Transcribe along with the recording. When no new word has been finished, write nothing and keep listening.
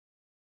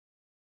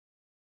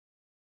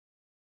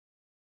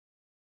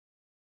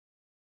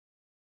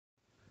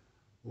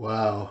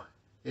Wow,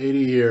 80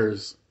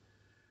 years.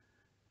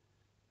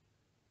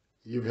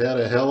 You've had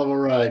a hell of a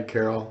ride,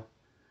 Carol,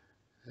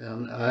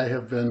 and I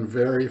have been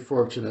very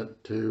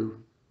fortunate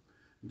to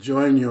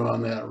join you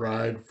on that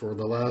ride for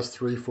the last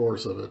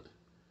three-fourths of it.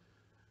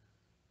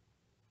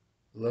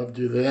 Loved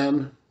you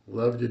then,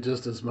 loved you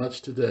just as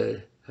much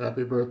today.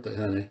 Happy birthday,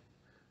 honey.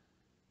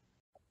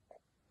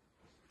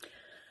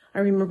 I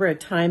remember a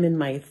time in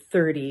my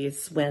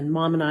 30s when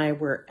Mom and I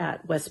were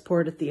at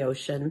Westport at the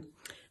ocean.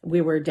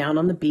 We were down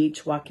on the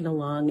beach walking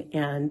along,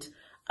 and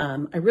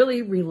I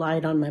really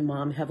relied on my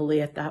mom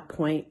heavily at that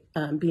point,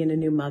 being a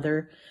new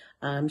mother.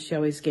 She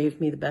always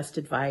gave me the best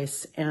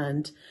advice,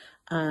 and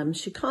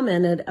she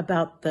commented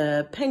about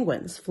the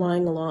penguins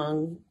flying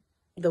along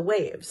the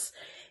waves.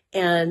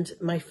 And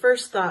my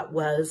first thought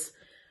was,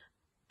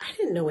 I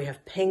didn't know we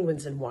have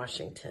penguins in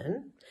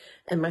Washington.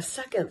 And my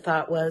second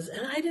thought was,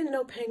 and I didn't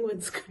know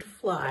penguins could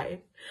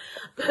fly.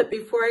 But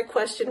before I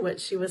questioned what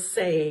she was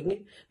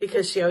saying,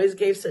 because she always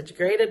gave such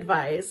great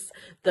advice,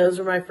 those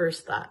were my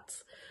first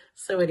thoughts.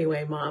 So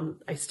anyway,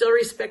 Mom, I still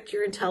respect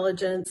your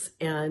intelligence,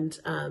 and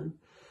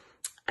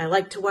I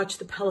like to watch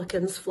the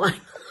pelicans flying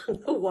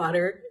on the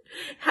water.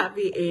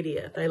 Happy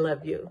 80th. I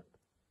love you.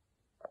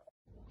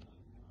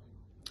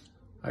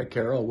 Hi,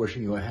 Carol.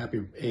 Wishing you a happy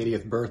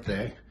 80th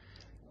birthday.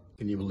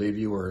 Can you believe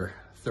you were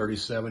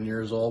 37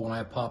 years old when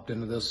I popped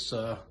into this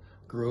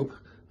group?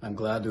 I'm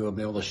glad to have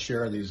been able to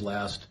share these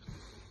last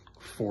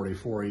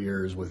 44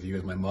 years with you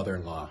as my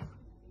mother-in-law.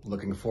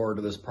 Looking forward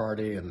to this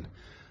party and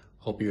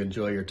hope you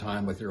enjoy your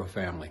time with your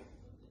family.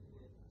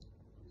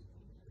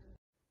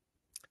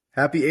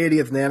 Happy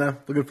 80th, Nana.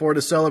 Looking forward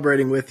to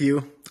celebrating with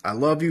you. I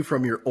love you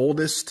from your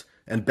oldest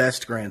and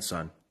best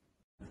grandson.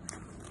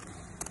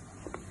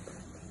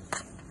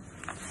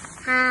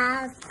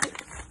 Happy.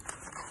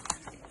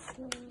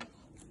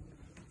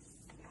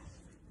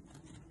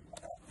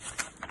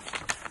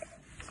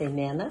 Say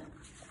Nana.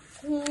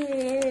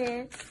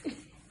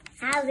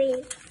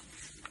 Happy.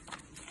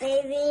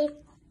 Baby.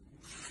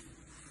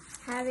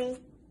 Happy.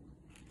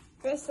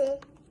 Fishy.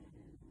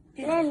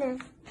 Nana.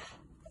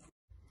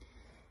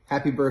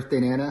 Happy birthday,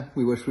 Nana.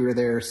 We wish we were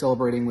there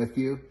celebrating with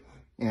you.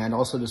 And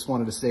also just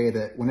wanted to say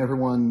that when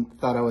everyone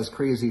thought I was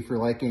crazy for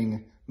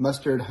liking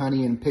mustard,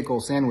 honey, and pickle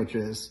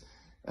sandwiches,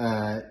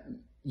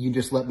 you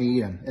just let me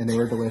eat them, and they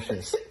were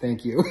delicious.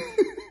 Thank you.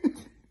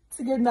 It's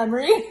a good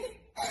memory.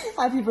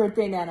 Happy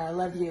birthday, Nana. I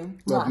love you.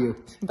 Love Mwah. you.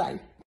 Bye.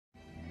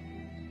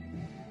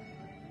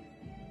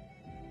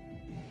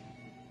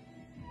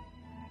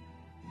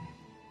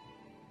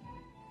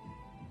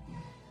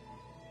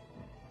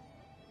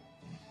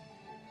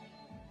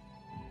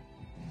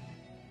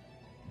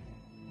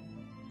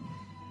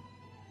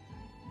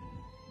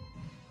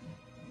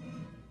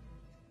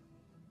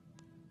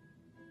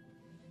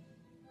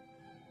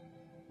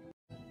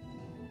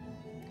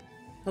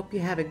 Hope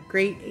you have a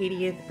great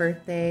 80th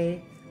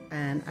birthday,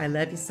 and I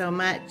love you so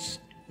much.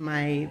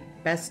 My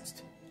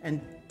best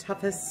and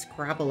toughest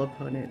Scrabble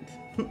opponent.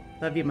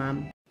 Love you,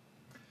 Mom.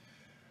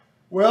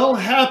 Well,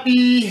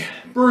 happy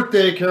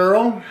birthday,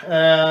 Carol.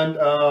 And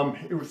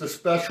it was a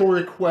special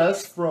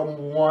request from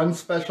one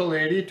special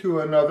lady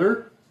to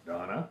another,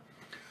 Donna.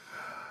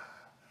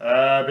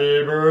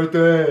 Happy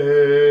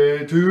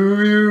birthday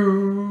to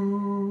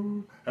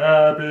you.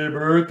 Happy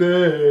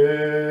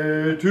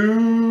birthday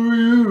to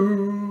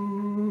you.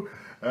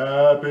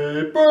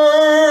 Happy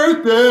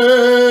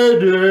birthday,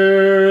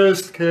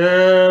 dearest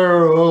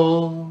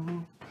Carol.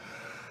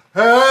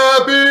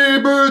 Happy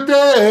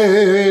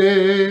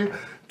birthday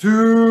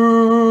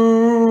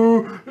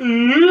to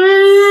you.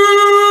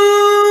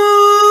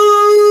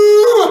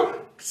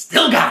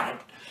 Still got it.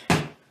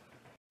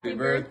 Happy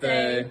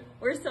birthday.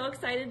 We're so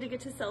excited to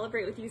get to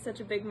celebrate with you such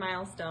a big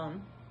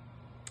milestone.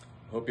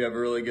 Hope you have a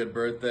really good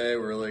birthday.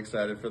 We're really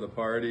excited for the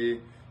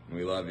party, and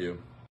we love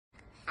you.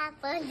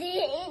 Happy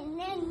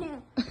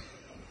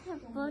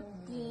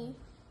birthday.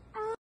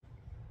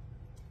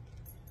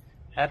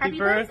 Happy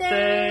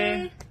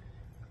birthday!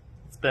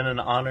 It's been an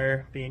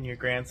honor being your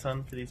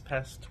grandson for these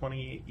past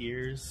 28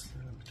 years,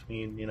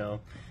 between, you know,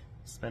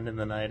 spending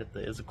the night at the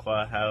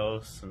Issaquah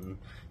house and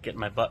getting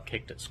my butt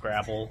kicked at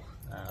Scrabble,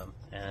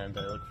 and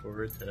I look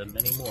forward to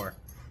many more.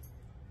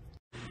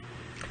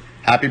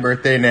 Happy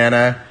birthday,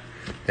 Nana.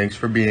 Thanks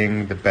for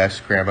being the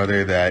best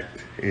grandmother that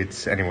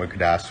anyone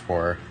could ask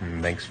for,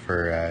 and thanks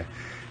for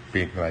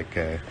being like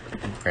a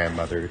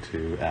grandmother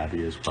to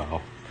Abby as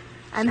well.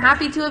 I'm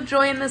happy to have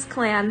joined this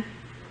clan.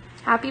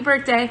 Happy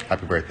birthday.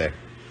 Happy birthday.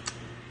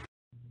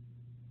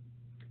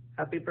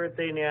 Happy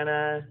birthday,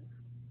 Nana.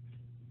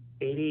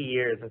 80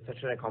 years, that's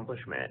such an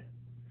accomplishment.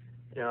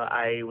 You know,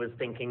 I was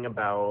thinking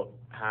about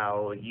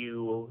how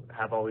you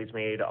have always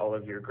made all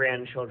of your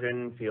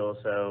grandchildren feel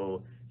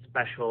so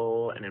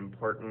special and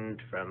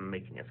important, from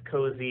making us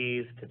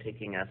cozies to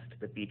taking us to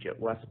the beach at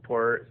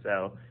Westport.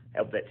 So I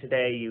hope that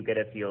today you get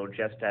to feel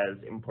just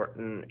as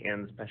important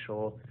and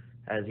special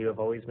as you have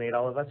always made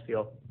all of us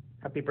feel.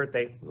 Happy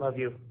birthday. Love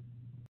you.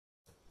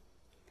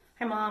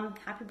 Hi, Mom.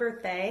 Happy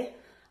birthday.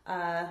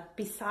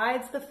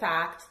 Besides the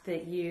fact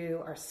that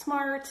you are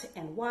smart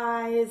and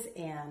wise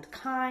and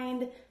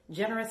kind,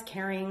 generous,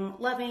 caring,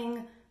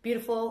 loving,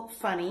 beautiful,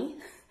 funny,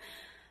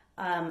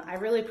 I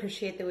really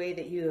appreciate the way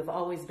that you have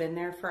always been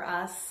there for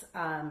us.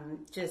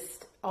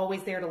 Just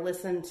always there to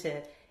listen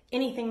to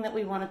anything that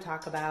we want to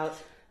talk about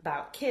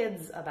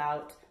kids,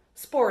 about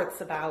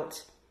sports,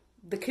 about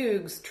the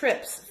Cougs,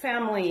 trips,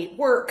 family,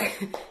 work.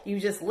 You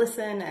just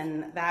listen,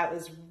 and that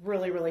was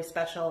really, really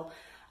special.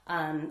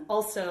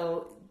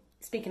 Also,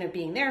 speaking of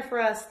being there for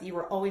us, you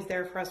were always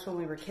there for us when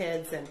we were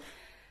kids, and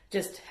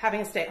just having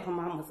a stay-at-home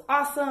mom was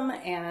awesome,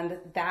 and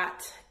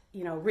that,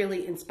 you know,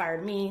 really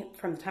inspired me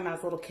from the time I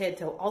was a little kid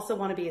to also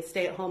want to be a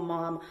stay-at-home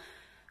mom.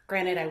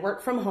 Granted, I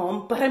work from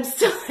home, but I'm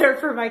still there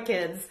for my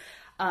kids.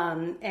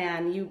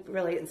 And you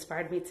really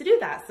inspired me to do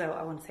that. So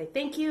I want to say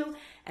thank you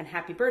and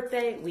happy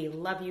birthday. We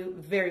love you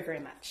very, very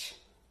much.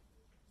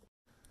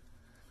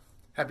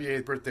 Happy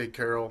 8th birthday,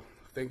 Carol.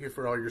 Thank you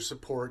for all your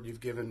support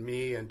you've given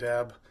me and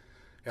Deb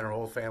and our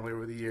whole family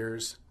over the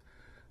years.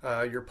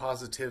 Your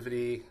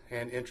positivity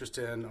and interest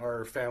in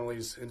our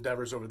family's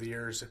endeavors over the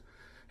years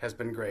has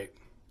been great.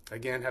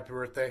 Again, happy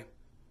birthday.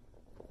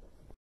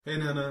 Hey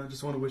Nana, I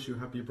just want to wish you a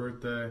happy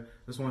birthday.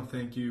 I just want to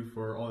thank you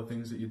for all the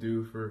things that you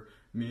do for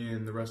me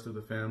and the rest of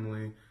the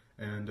family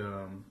and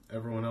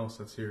everyone else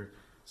that's here.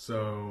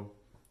 So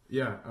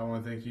yeah, I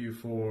want to thank you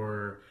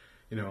for,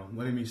 you know,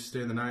 letting me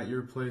stay the night at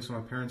your place when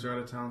my parents are out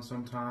of town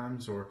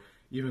sometimes, or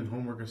even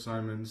homework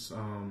assignments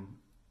and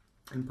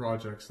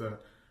projects that,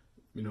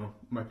 you know,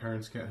 my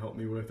parents can't help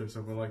me with or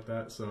something like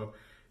that. So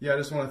yeah, I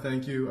just want to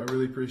thank you. I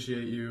really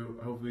appreciate you.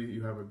 Hopefully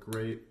you have a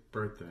great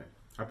birthday.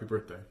 Happy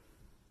birthday.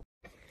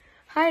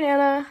 Hi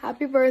Nana,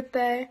 happy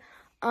birthday.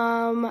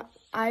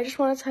 I just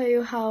want to tell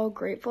you how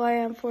grateful I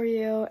am for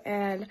you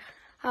and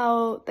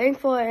how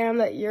thankful I am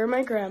that you're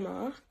my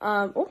grandma.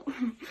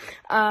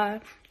 I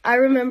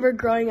remember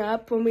growing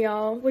up when we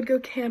all would go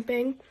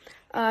camping.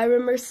 I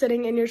remember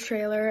sitting in your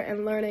trailer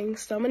and learning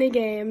so many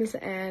games,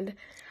 and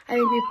I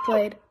think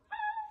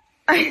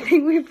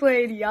we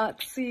played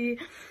Yahtzee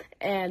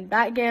and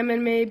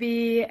backgammon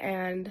maybe,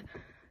 and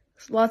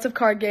lots of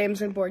card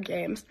games and board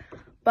games.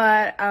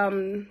 But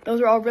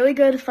those were all really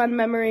good, fun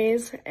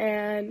memories,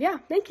 and yeah,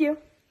 thank you.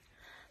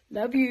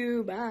 Love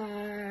you,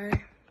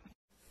 bye.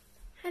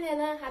 Hi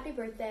Nana, happy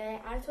birthday.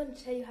 I just want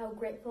to tell you how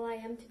grateful I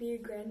am to be your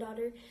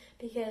granddaughter,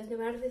 because no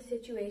matter the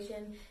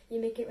situation,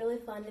 you make it really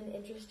fun and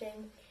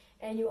interesting,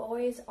 and you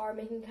always are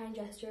making kind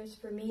gestures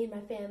for me and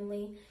my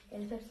family,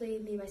 and especially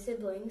me and my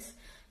siblings,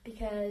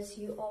 because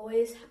you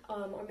always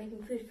are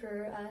making food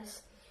for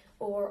us,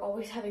 or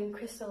always having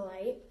Crystal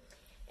Light.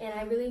 And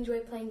I really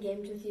enjoy playing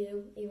games with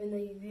you, even though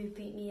you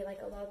beat me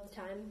like a lot of the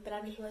time. But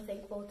I'm just really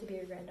thankful to be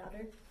your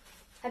granddaughter.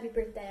 Happy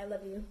birthday, I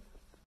love you.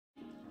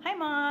 Hi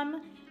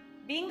Mom.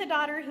 Being the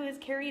daughter who has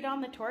carried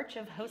on the torch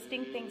of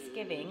hosting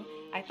Thanksgiving,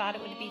 I thought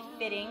it would be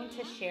fitting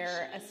to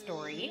share a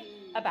story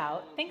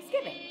about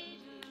Thanksgiving.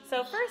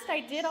 So first,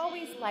 I did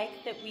always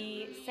like that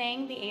we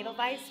sang the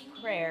Edelweiss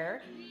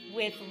prayer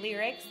with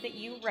lyrics that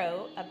you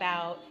wrote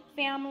about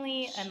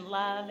family and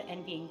love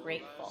and being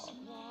grateful.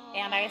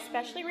 And I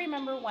especially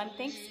remember one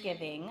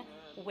Thanksgiving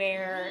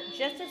where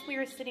just as we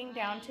were sitting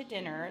down to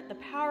dinner, the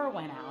power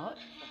went out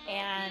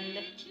and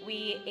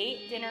we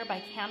ate dinner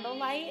by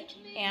candlelight.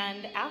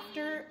 And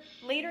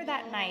later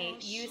that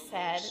night, you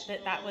said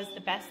that that was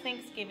the best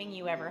Thanksgiving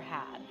you ever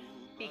had,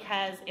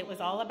 because it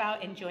was all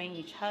about enjoying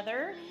each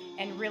other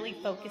and really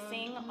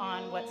focusing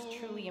on what's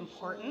truly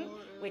important,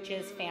 which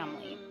is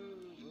family.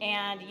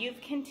 And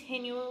you've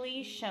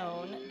continually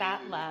shown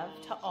that love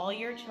to all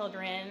your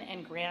children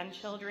and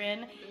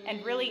grandchildren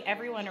and really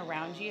everyone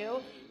around you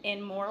in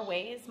more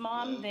ways,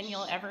 Mom, than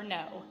you'll ever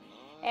know.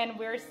 And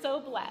we're so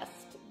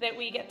blessed that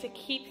we get to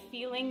keep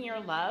feeling your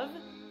love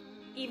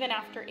even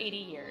after 80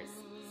 years.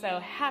 So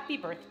happy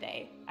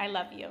birthday. I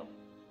love you.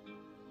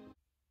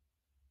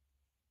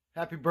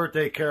 Happy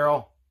birthday,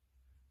 Carol.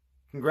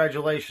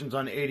 Congratulations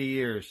on 80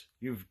 years.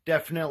 You've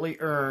definitely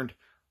earned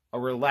a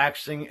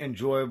relaxing,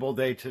 enjoyable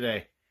day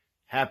today.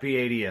 Happy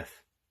 80th.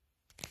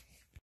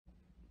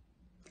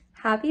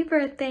 Happy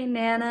birthday,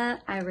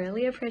 Nana. I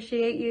really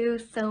appreciate you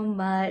so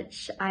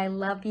much. I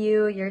love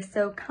you. You're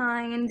so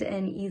kind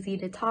and easy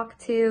to talk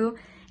to.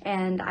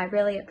 And I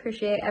really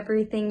appreciate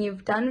everything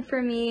you've done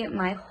for me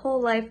my whole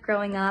life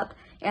growing up,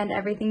 and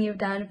everything you've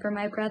done for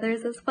my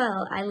brothers as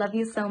well. I love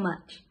you so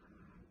much.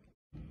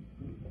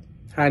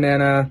 Hi,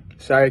 Nana.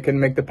 Sorry I couldn't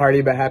make the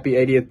party, but happy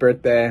 80th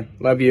birthday.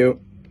 Love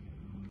you.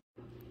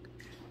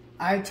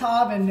 I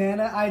Tarvin,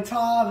 Nana. I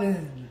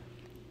Tarvin.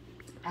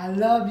 I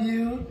love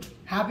you.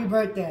 Happy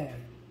birthday.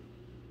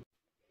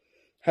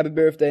 Happy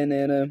birthday,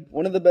 Nana.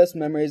 One of the best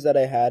memories that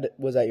I had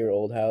was at your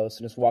old house,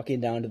 just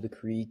walking down to the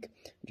creek,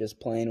 just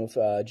playing with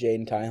Jade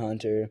and Kai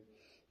Hunter,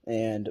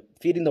 and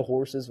feeding the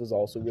horses was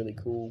also really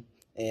cool.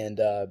 And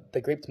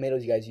the grape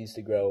tomatoes you guys used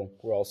to grow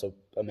were also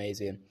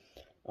amazing.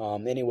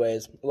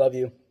 Anyways, love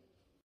you.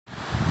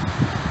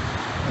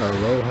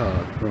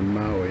 Aloha from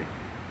Maui.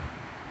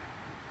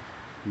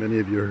 Many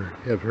of you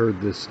have heard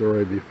this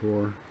story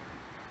before,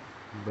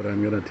 but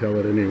I'm going to tell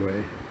it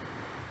anyway.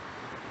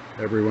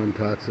 Everyone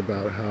talks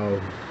about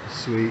how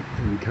sweet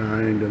and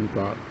kind and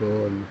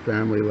thoughtful and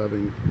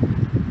family-loving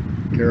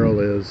Carol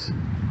is,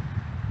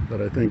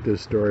 but I think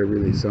this story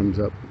really sums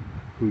up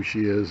who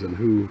she is and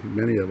who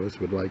many of us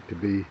would like to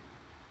be.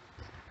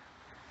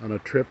 On a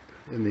trip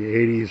in the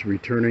 80s,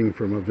 returning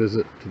from a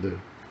visit to the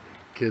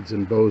kids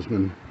in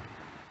Bozeman,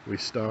 we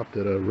stopped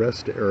at a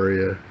rest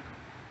area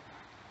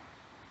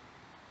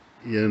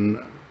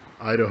in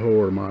Idaho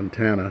or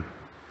Montana,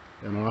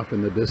 and off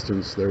in the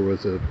distance there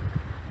was a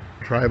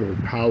tribal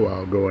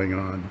powwow going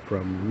on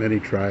from many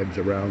tribes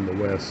around the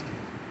West.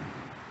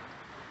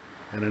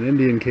 And an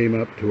Indian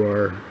came up to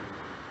our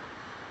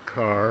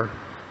car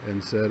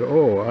and said,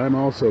 "Oh, I'm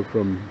also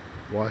from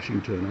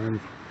Washington.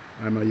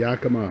 I'm a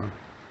Yakima.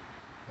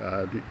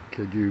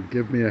 Could you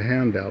give me a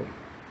handout?"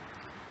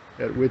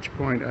 At which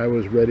point I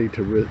was ready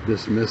to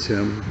dismiss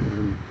him,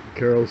 and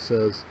Carol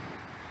says,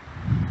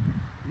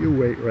 "You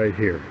wait right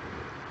here."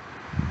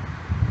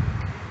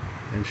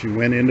 And she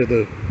went into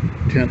the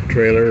tent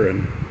trailer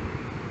and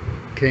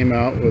came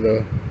out with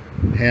a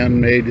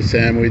handmade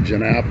sandwich,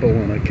 an apple,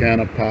 and a can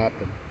of pop,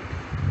 and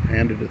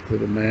handed it to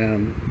the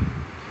man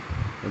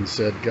and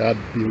said, "God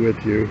be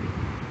with you."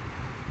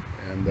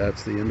 And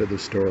that's the end of the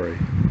story.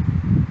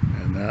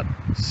 And that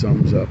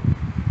sums up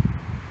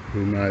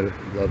who my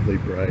lovely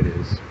bride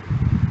is.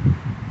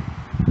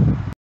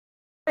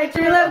 Make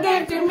your love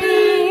give to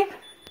me.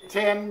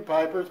 10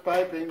 pipers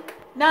piping.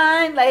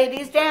 9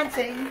 ladies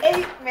dancing.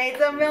 8 maids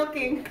a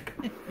milking.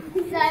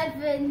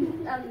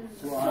 7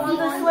 swans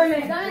a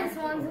swimming. 7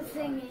 swans a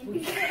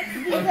singing.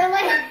 5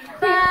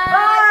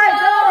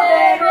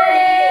 golden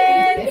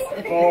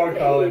rings. 4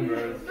 calling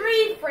birds.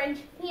 3 French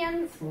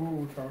hens.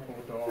 Ooh, charcoal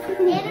dog.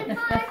 And a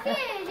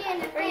partridge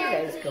in a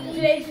pear tree.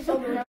 Today's just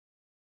over.